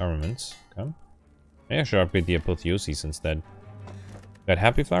upgrade the armaments. Okay. Maybe I should upgrade the Apotheosis instead. Got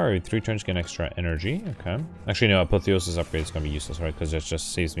Happy Flower. Every 3 turns get extra energy. Okay. Actually, no, Apotheosis upgrade is going to be useless, right? Because it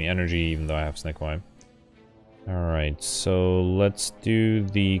just saves me energy even though I have Snake Eye. Alright, so let's do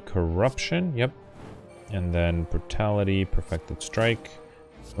the Corruption. Yep. And then Brutality, Perfected Strike.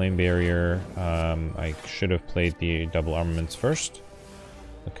 Flame barrier. I should have played the double armaments first.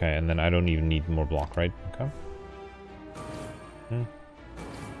 Okay, and then I don't even need more block, right? Okay.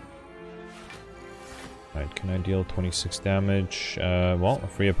 Alright, can I deal 26 damage? Well, a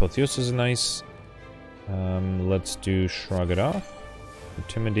free apotheosis is nice. Let's do Shrug It Off.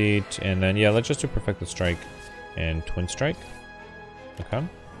 Intimidate, and then, yeah, let's just do Perfected Strike and Twin Strike. Okay.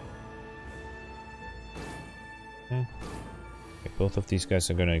 Okay, both of these guys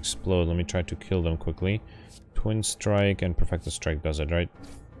are gonna explode. Let me try to kill them quickly. Twin Strike and Perfected Strike does it, right?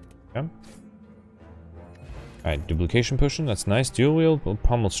 Okay. Alright, Duplication Potion, that's nice. Dual Wield,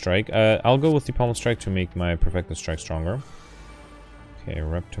 Pommel Strike. I'll go with the Pommel Strike to make my Perfected Strike stronger. Okay,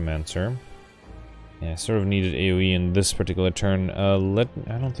 Reptomancer. Yeah, I sort of needed AoE in this particular turn. I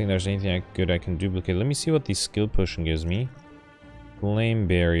don't think there's anything good I can duplicate. Let me see what the skill potion gives me. Flame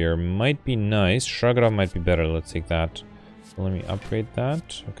Barrier might be nice. Shrug It Off might be better. Let's take that. So let me upgrade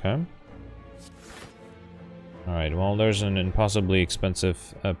that. Okay. Alright, well, there's an impossibly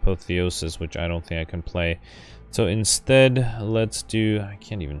expensive Apotheosis, which I don't think I can play. So instead, let's do... I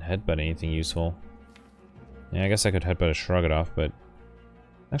can't even headbutt anything useful. Yeah, I guess I could headbutt a Shrug It Off, but...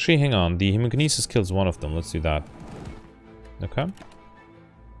 Actually, hang on. The Hemokinesis kills one of them. Let's do that. Okay.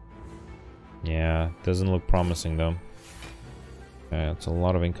 Yeah, doesn't look promising, though. Okay, that's a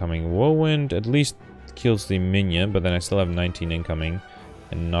lot of incoming. Whirlwind at least kills the minion, but then I still have 19 incoming.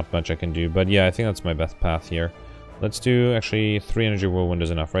 And not much I can do. But yeah, I think that's my best path here. Let's do... Actually, 3 energy Whirlwind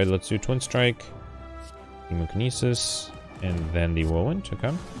is enough, right? Let's do Twin Strike. Hemokinesis. And then the Whirlwind.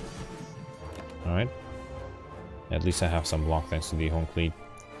 Okay. Alright. At least I have some block thanks to the Home Cleat.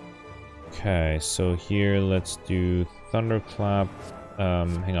 Okay, so here let's do Thunderclap,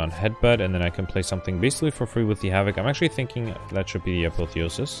 hang on, Headbutt, and then I can play something basically for free with the Havoc. I'm actually thinking that should be the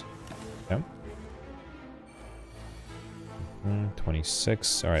Apotheosis. Okay.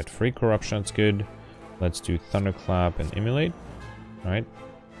 26, alright, free Corruption, that's good. Let's do Thunderclap and Immolate. Alright,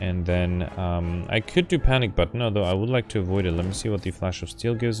 and then I could do Panic Button, although I would like to avoid it. Let me see what the Flash of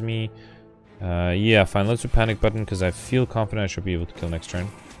Steel gives me. Yeah, fine, let's do Panic Button because I feel confident I should be able to kill next turn.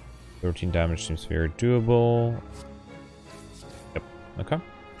 13 damage seems very doable. Yep, okay.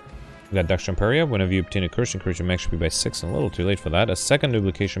 We got Dux Imperia. Whenever you obtain a curse, increase your max HP by 6. A little too late for that. A second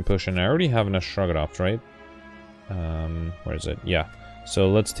Duplication Potion. I already have enough Shrug It Off, right? Where is it? Yeah. So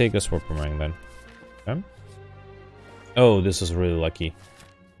let's take a Sword Boomerang then. Okay. Oh, this is really lucky.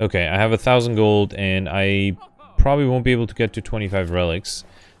 Okay, I have 1,000 gold, and I probably won't be able to get to 25 relics.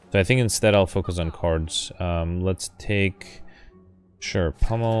 So I think instead I'll focus on cards. Let's take... Sure,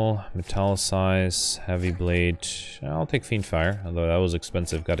 Pummel, Metallicize, Heavy Blade. I'll take Fiendfire, although that was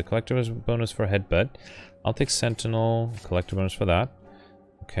expensive. Got a collector's bonus for Headbutt. I'll take Sentinel, collector bonus for that.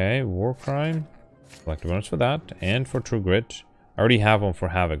 Okay, War Crime, collector bonus for that. And for True Grit. I already have one for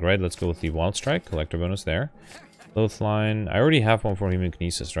Havoc, right? Let's go with the Wild Strike, collector bonus there. Clothesline, I already have one for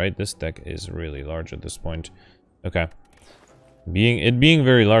Hemokinesis, right? This deck is really large at this point. Okay. It being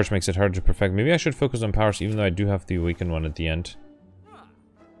very large makes it hard to perfect. Maybe I should focus on powers, even though I do have the Awakened one at the end.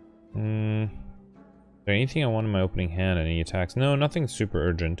 Is there anything I want in my opening hand? Any attacks? No, nothing super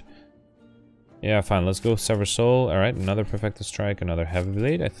urgent. Yeah, fine. Let's go Sever Soul. Alright, another Perfected Strike, another Heavy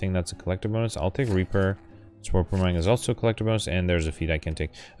Blade. I think that's a collector bonus. I'll take Reaper. Sword Boomerang is also a collector bonus, and there's a feat I can take.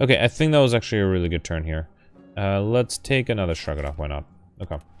 Okay, I think that was actually a really good turn here. Let's take another Shrug It Off. Why not?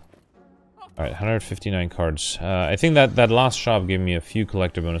 Okay. Alright, 159 cards. I think that last shop gave me a few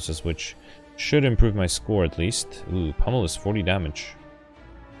collector bonuses, which should improve my score at least. Ooh, Pummel is 40 damage.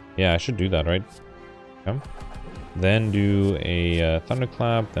 Yeah, I should do that, right? Okay. Then do a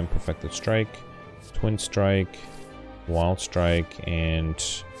Thunderclap, then Perfected Strike, Twin Strike, Wild Strike, and...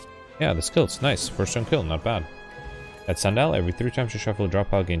 Yeah, the skills. Nice. First turn kill, not bad. At Sundial, every 3 times you shuffle a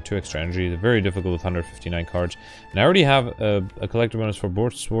drop pile, gain 2 extra energy. They're very difficult with 159 cards. And I already have a collector bonus for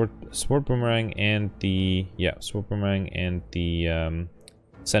both Sword Boomerang and the... Yeah, Sword Boomerang and the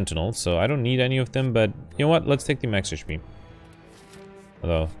Sentinel. So I don't need any of them, but you know what? Let's take the max HP.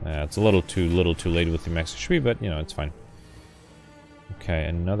 Although, it's a little too late with the max HP, but, you know, it's fine. Okay,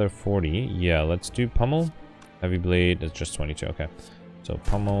 another 40. Yeah, let's do Pummel. Heavy Blade, it's just 22. Okay. So,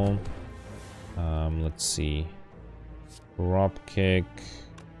 Pummel. Let's see. Drop Kick.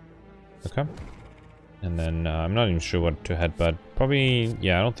 Okay. And then, I'm not even sure what to headbutt. Probably,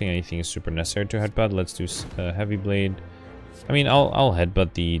 yeah, I don't think anything is super necessary to headbutt. Let's do Heavy Blade. I mean, I'll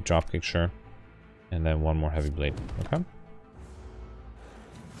headbutt the Drop Kick, sure. And then one more Heavy Blade. Okay.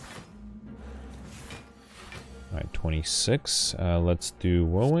 Alright, 26. Let's do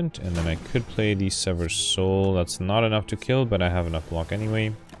Whirlwind, and then I could play the Sever Soul. That's not enough to kill, but I have enough block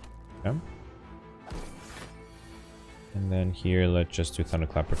anyway. Okay. And then here, let's just do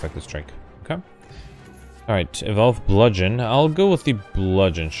Thunderclap, Perfected Strike. Okay. Alright, Evolve Bludgeon. I'll go with the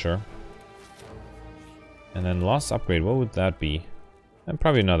Bludgeon, sure. And then Lost Upgrade, what would that be? And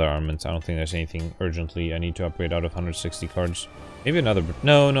probably another Armament. I don't think there's anything urgently I need to upgrade out of 160 cards. Maybe another...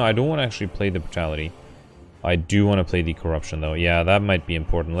 No, I don't want to actually play the Brutality. I do want to play the Corruption, though. Yeah, that might be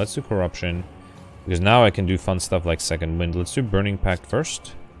important. Let's do Corruption. Because now I can do fun stuff like Second Wind. Let's do Burning Pact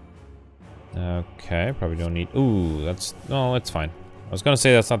first. Okay, probably don't need... Ooh, that's... No, it's fine. I was going to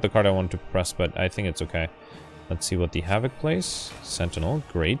say that's not the card I wanted to press, but I think it's okay. Let's see what the Havoc plays. Sentinel,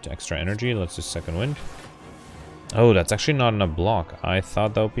 great. Extra energy. Let's do Second Wind. Oh, that's actually not enough block. I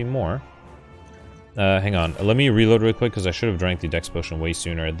thought that would be more. Hang on. Let me reload real quick because I should have drank the Dex Potion way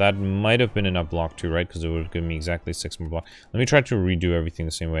sooner. That might have been enough block too, right? Because it would have given me exactly 6 more block. Let me try to redo everything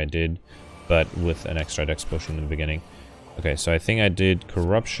the same way I did, but with an extra Dex Potion in the beginning. Okay, so I think I did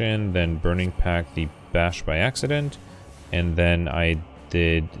Corruption, then Burning Pact, the Bash by accident, and then I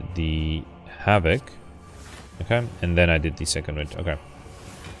did the Havoc. Okay, and then I did the Second Wind. Okay.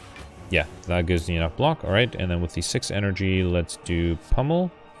 Yeah, that gives me enough block. Alright, and then with the 6 energy, let's do Pummel.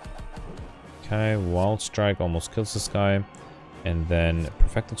 Okay, Wild Strike almost kills this guy. And then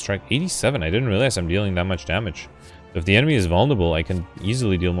Perfected Strike, 87. I didn't realize I'm dealing that much damage. So if the enemy is vulnerable, I can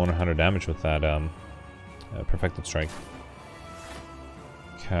easily deal more than 100 damage with that Perfected Strike.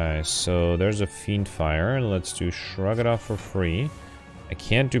 Okay, so there's a Fiend Fire. Let's do Shrug It Off for free. I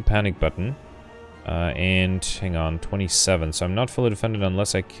can't do Panic Button. And hang on, 27. So I'm not fully defended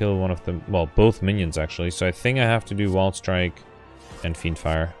unless I kill one of them. Well, both minions actually. So I think I have to do Wild Strike and Fiend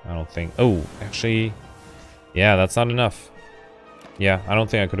Fire. I don't think. Oh, actually, yeah, that's not enough. Yeah, I don't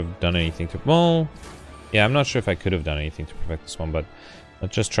think I could have done anything to. Well, yeah, I'm not sure if I could have done anything to perfect this one, but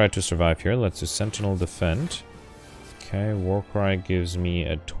let's just try to survive here. Let's do Sentinel Defend. Okay, Warcry gives me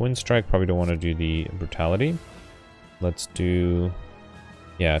a Twin Strike. Probably don't want to do the Brutality. Let's do.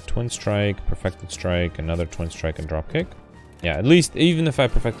 Yeah, Twin Strike, Perfected Strike, another Twin Strike, and Dropkick. Yeah, at least, even if I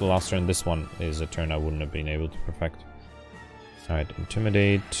perfect the last turn, this one is a turn I wouldn't have been able to perfect. Alright,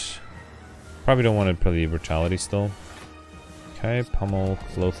 Intimidate. Probably don't want to play the Brutality still. Okay, Pummel,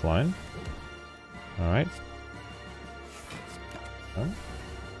 Clothesline. Alright. Oh.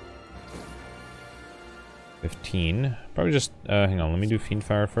 15. Probably just, hang on, let me do Fiend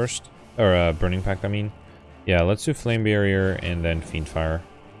Fire first. Or, Burning Pact, I mean. Yeah, let's do Flame Barrier and then Fiend Fire.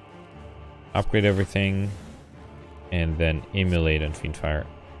 Upgrade everything. And then Immolate and Fiend Fire.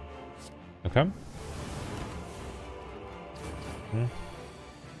 Okay.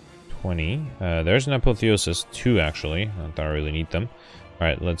 20. There's an Apotheosis 2 actually. Not that I really need them.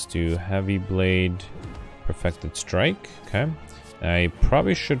 Alright, let's do Heavy Blade, Perfected Strike. Okay. I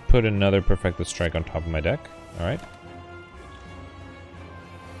probably should put another Perfected Strike on top of my deck. Alright.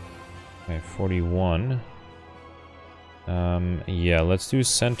 Okay, 41. Yeah, let's do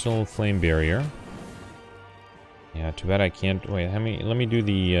Sentinel Flame Barrier. Yeah, too bad I can't... Wait, let me do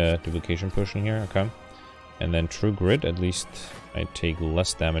the Duplication Potion here, okay. And then True Grit, at least I take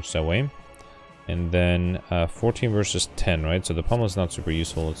less damage that way. And then 14 versus 10, right? So the Pummel is not super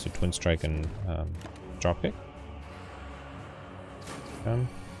useful. Let's do Twin Strike and Dropkick. Okay.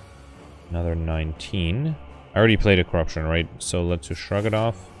 Another 19. I already played a Corruption, right? So let's just Shrug It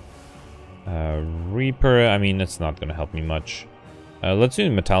Off. Reaper, I mean, it's not going to help me much. Let's do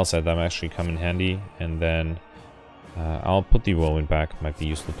Metal Set, that might actually come in handy. And then I'll put the Whirlwind back, might be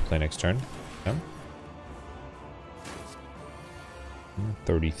useful to play next turn. Okay.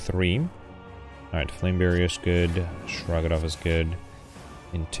 33. Alright, Flame Barrier is good, Shrug It Off is good,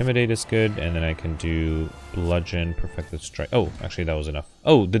 Intimidate is good, and then I can do Bludgeon, Perfected Strike. Oh, actually that was enough.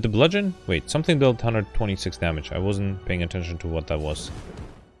 Oh, did the Bludgeon? Wait, something dealt 126 damage. I wasn't paying attention to what that was.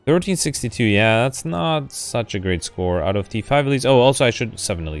 1362, yeah, that's not such a great score. Out of the 5 elites, oh, also I should,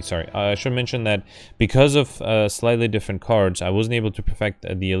 7 elites, sorry. I should mention that because of slightly different cards, I wasn't able to perfect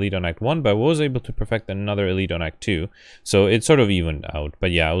the elite on Act 1, but I was able to perfect another elite on Act 2. So it sort of evened out.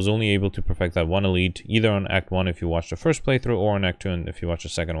 But yeah, I was only able to perfect that one elite, either on Act 1 if you watch the first playthrough, or on Act 2 and if you watch the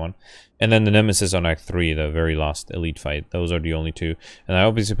second one. And then the Nemesis on Act 3, the very last elite fight. Those are the only two. And I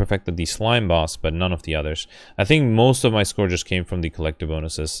obviously perfected the Slime boss, but none of the others. I think most of my score just came from the collective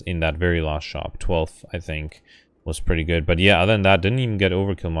bonuses in that very last shop. 12th, I think, was pretty good. But yeah, other than that, didn't even get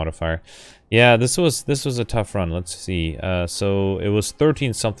Overkill modifier. Yeah, this was a tough run. Let's see. So it was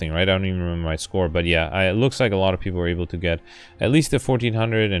 13 something, right? I don't even remember my score. But yeah, it looks like a lot of people were able to get at least the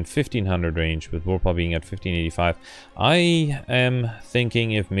 1400 and 1500 range, with Warpaw being at 1585. I am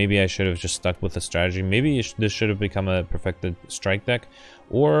thinking if maybe I should have just stuck with the strategy. Maybe this should have become a Perfected Strike deck.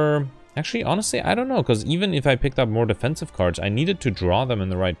 Or... actually, honestly, I don't know, because even if I picked up more defensive cards, I needed to draw them in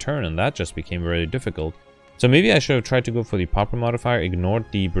the right turn, and that just became very difficult. So maybe I should have tried to go for the Pauper modifier, ignored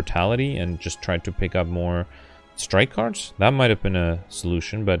the Brutality, and just tried to pick up more strike cards. That might have been a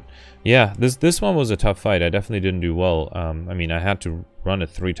solution, but yeah, this one was a tough fight. I definitely didn't do well. I mean, I had to run it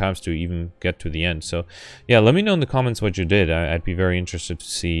 3 times to even get to the end. So yeah, let me know in the comments what you did. I'd be very interested to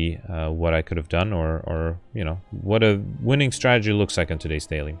see what I could have done, or you know, what a winning strategy looks like on today's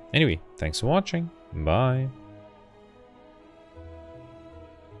daily. Anyway, thanks for watching. Bye.